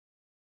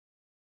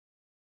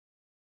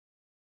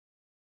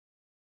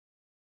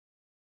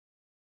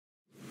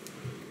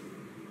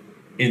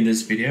In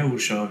this video, we'll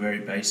show a very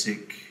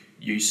basic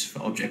use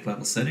for object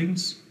level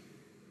settings.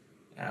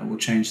 We'll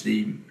change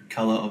the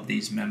color of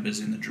these members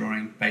in the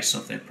drawing based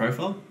off their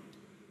profile.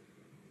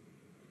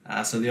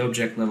 So the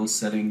object level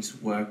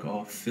settings work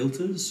off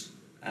filters,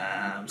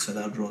 so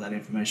they'll draw that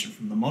information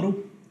from the model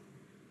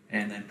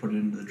and then put it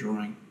into the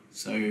drawing.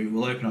 So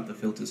we'll open up the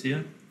filters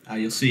here.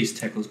 You'll see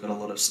Tekla's got a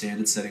lot of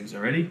standard settings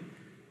already,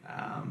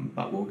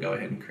 but we'll go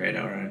ahead and create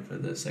our own for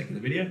the sake of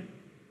the video.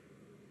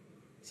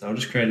 So I'll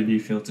just create a new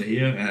filter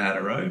here and add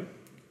a row.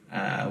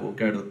 We'll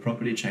go to the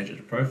property, change it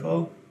to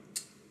profile.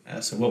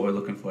 So what we're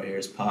looking for here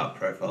is part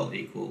profile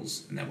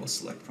equals, and then we'll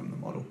select from the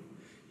model.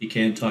 You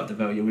can type the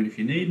value in if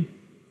you need.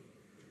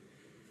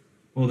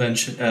 We'll then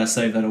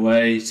save that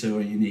away to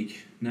a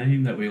unique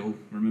name that we'll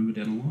remember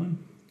down the line.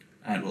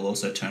 And we'll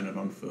also turn it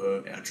on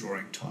for our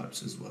drawing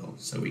types as well,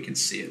 so we can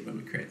see it when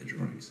we create the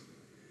drawings.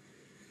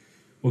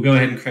 We'll go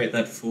ahead and create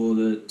that for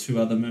the two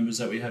other members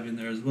that we have in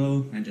there as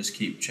well, and just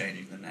keep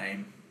changing the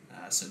name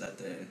so that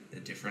they're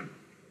different.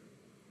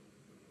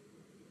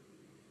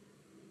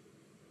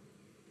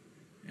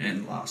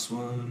 And last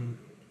one,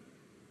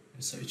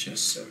 SHS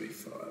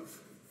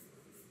 75.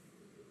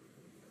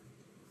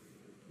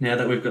 Now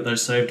that we've got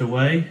those saved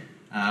away,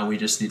 we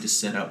just need to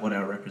set up what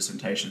our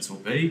representations will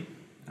be.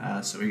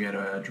 So we go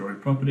to our drawing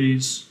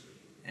properties,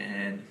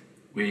 and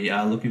we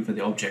are looking for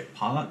the object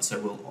part,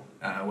 so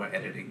we're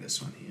editing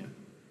this one here.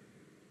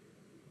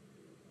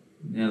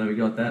 Now that we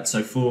got that,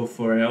 so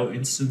for our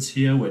instance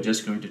here, we're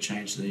just going to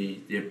change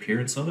the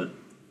appearance of it.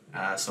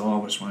 So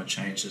I just want to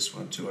change this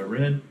one to a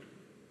red.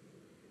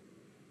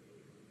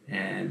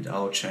 And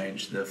I'll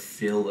change the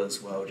fill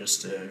as well,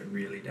 just to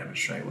really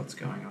demonstrate what's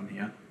going on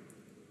here.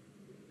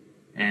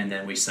 And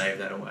then we save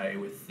that away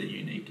with the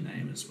unique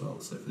name as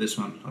well. So for this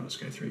one, I'll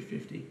just go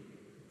 350.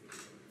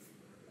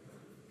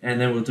 And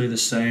then we'll do the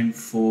same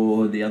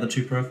for the other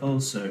two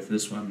profiles. So for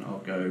this one, I'll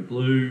go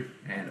blue,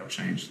 and I'll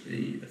change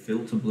the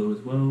fill to blue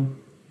as well,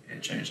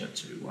 and change that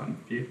to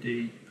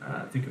 150.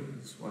 I think it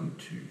was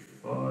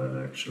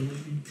 125 actually.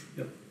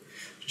 Yep,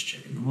 just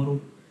checking the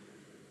model.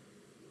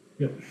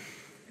 Yep.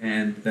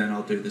 And then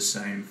I'll do the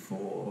same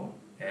for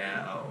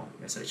our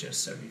SHS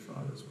 75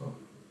 as well.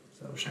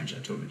 So I'll change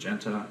that to a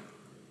magenta,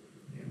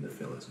 and the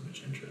fill is a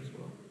magenta as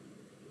well.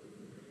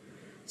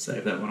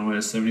 Save that one away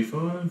as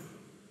 75.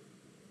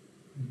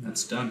 And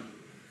that's done.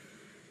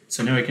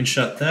 So now we can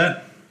shut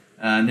that.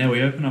 Now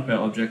we open up our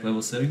object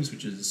level settings,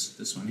 which is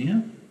this one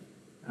here.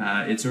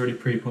 It's already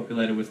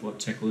pre-populated with what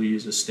Tekla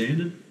uses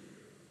standard,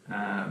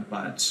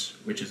 but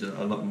which is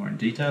a lot more in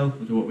detail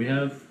to what we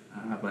have.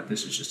 But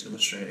this is just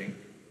illustrating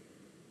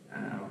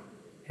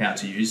how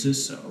to use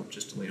this, so I'll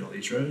just delete all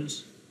these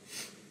rows.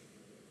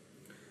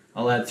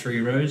 I'll add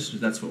 3 rows,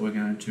 because that's what we're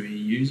going to be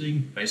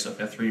using based off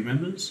our 3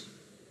 members.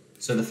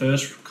 So the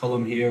first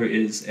column here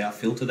is our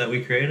filter that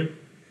we created.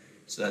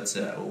 So that's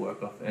we'll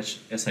work off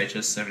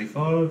SHS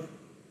 75.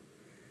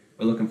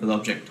 We're looking for the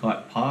object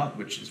type part,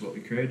 which is what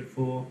we created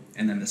for,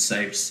 and then the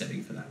saved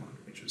setting for that one,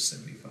 which was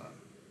 75.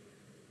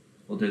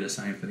 We'll do the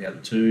same for the other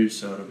 2,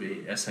 so it'll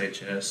be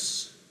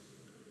SHS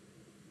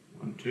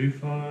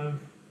 125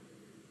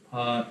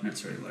 part, and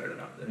it's already loaded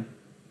up there.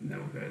 And then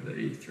we'll go to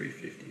the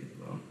 350 as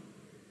well.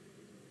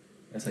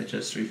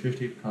 SHS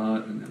 350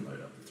 part, and then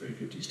load up the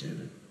 350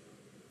 standard.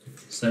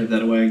 Save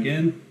that away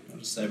again. I'll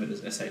just save it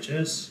as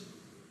SHS.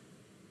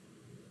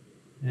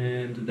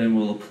 And then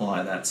we'll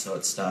apply that so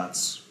it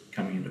starts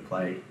coming into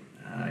play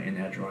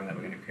in our drawing that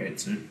we're going to create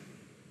soon.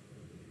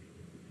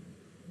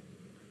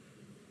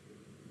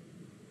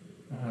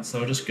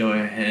 So I'll just go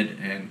ahead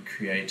and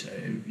create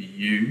a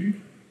view,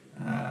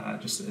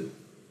 just an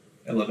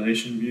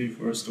elevation view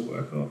for us to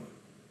work off.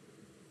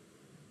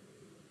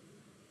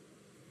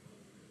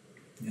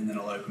 And then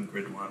I'll open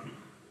grid 1.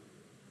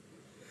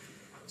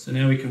 So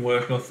now we can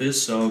work off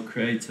this, so I'll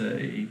create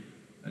a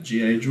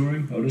GA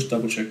drawing. I'll just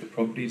double check the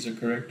properties are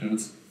correct and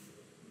it's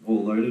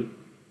all loaded.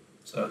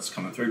 So it's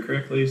coming through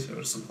correctly, so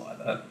we'll just apply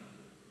that.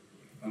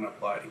 And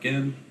apply it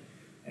again,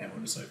 and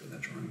we'll just open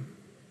that drawing.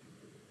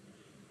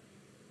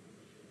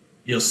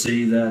 You'll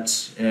see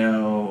that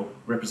our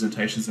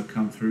representations have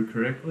come through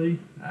correctly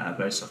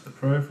based off the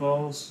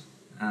profiles.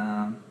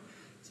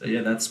 So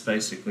yeah, that's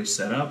basically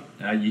set up.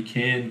 You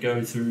can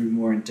go through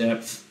more in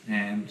depth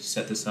and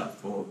set this up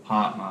for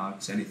part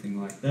marks,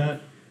 anything like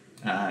that,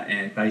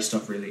 and based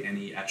off really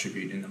any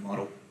attribute in the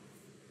model.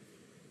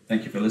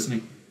 Thank you for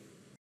listening.